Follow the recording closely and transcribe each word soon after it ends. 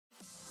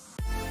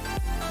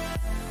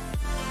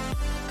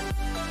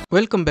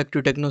Welcome back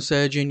to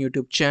TechnoSurgeon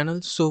YouTube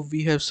channel. So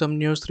we have some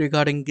news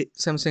regarding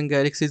Samsung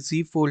Galaxy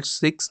Z Fold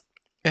 6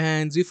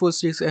 and Z Fold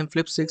 6 and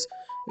Flip 6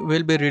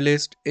 will be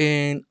released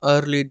in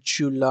early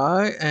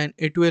July, and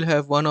it will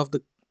have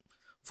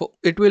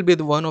it will be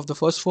the one of the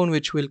first phone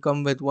which will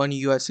come with One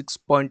UI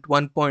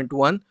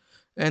 6.1.1,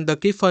 and the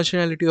key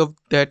functionality of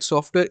that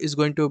software is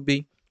going to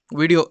be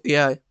video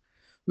AI.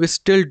 We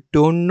still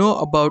don't know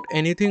about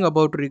anything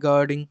about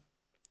regarding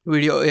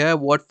video AI,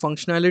 what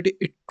functionality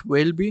it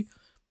will be,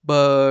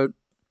 but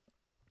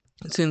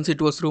since it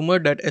was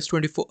rumored that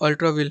S24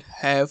 Ultra will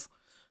have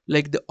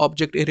like the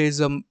object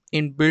eraser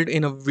inbuilt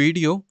in a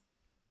video,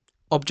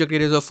 object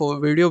eraser for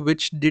video,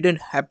 which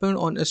didn't happen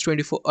on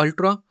S24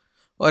 Ultra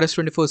or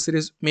S24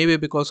 series, maybe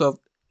because of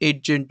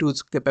 8 Gen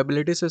 2's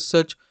capabilities as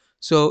such.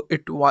 So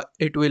it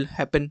will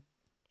happen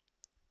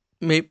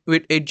maybe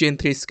with 8 Gen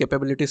 3's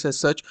capabilities as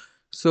such.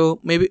 So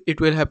maybe it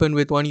will happen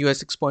with One UI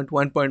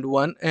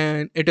 6.1.1,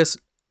 and it is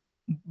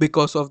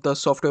because of the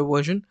software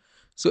version,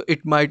 so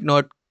it might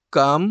not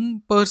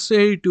come per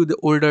se to the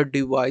older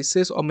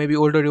devices, or maybe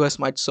older device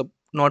might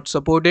not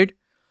support it,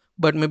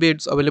 but maybe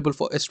it's available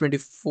for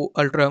S24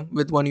 Ultra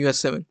with One UI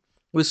 7.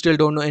 We still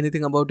don't know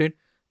anything about it,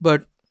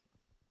 but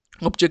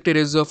object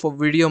eraser for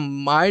video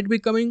might be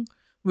coming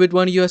with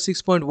One UI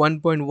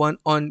 6.1.1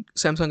 on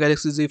Samsung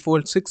Galaxy Z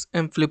Fold 6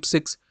 and Flip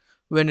 6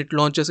 when it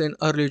launches in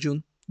early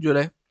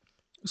July.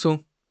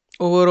 So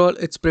overall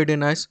it's pretty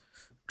nice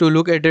to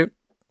look at it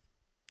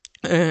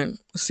and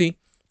see.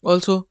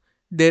 Also,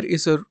 there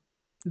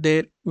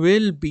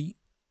will be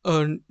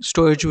a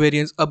storage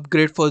variance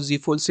upgrade for Z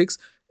Fold 6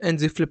 and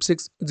Z Flip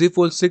 6. Z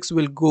Fold 6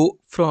 will go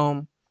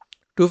from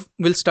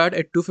will start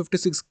at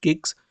 256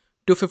 gigs,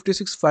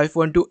 256,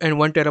 512 and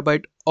 1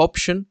 terabyte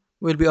option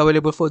will be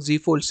available for Z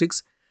Fold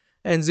 6,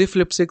 and Z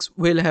Flip 6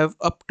 will have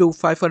up to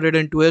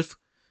 512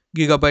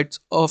 gigabytes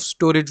of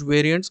storage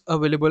variants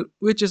available,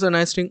 which is a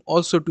nice thing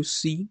also to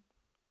see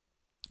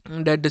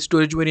that the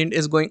storage variant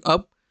is going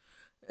up.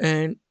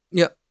 And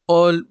yeah,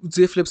 all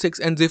Z Flip 6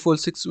 and Z Fold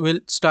 6 will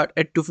start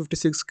at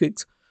 256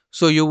 gigs,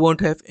 so you won't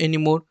have any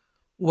more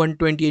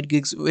 128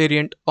 gigs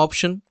variant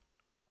option.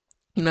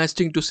 Nice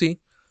thing to see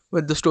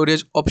with the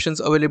storage options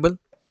available.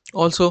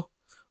 Also,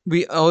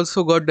 we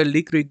also got the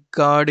leak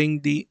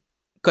regarding the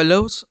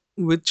colors,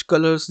 which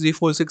colors Z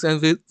Fold 6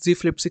 and Z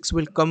Flip 6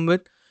 will come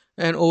with,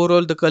 and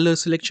overall the color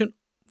selection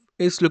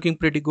is looking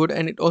pretty good,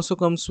 and it also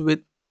comes with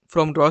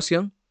from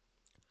Rossyoung,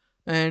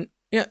 and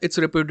yeah, it's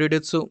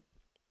reputed. So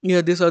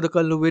yeah, these are the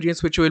color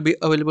variants which will be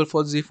available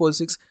for Z Fold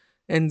 6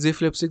 and Z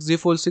Flip 6. Z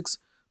Fold 6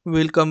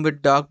 will come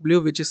with dark blue,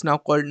 which is now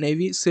called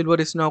navy. Silver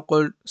is now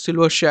called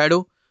silver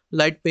shadow,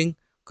 light pink,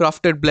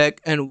 crafted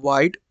black, and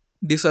white.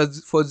 These are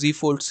for Z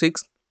Fold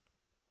 6.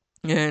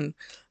 And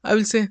I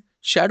will say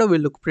shadow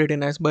will look pretty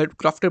nice, but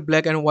crafted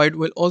black and white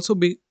will also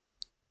be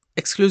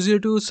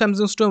exclusive to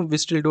Samsung Store. We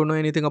still don't know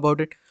anything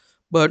about it,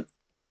 but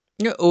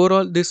yeah,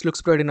 overall this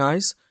looks pretty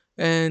nice.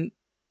 And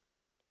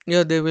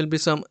yeah, there will be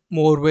some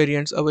more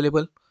variants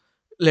available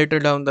later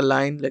down the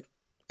line, like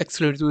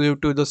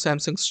exclusive to the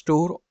Samsung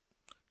Store.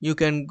 You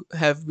can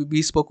have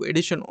bespoke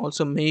edition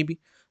also, maybe.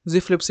 Z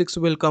Flip 6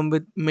 will come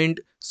with mint,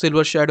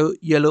 silver shadow,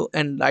 yellow,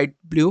 and light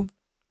blue.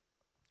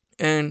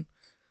 And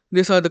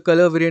these are the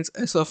color variants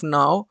as of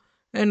now.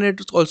 And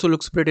it also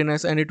looks pretty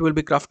nice, and it will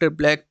be crafted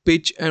black,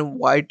 peach, and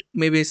white,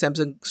 maybe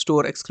Samsung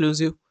Store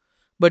exclusive.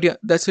 But yeah,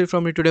 that's it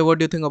from me today. What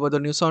do you think about the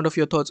new sound? Of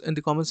your thoughts in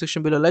the comment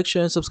section below. Like,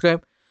 share, and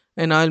subscribe.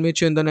 And I'll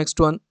meet you in the next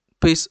one.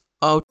 Peace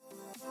out.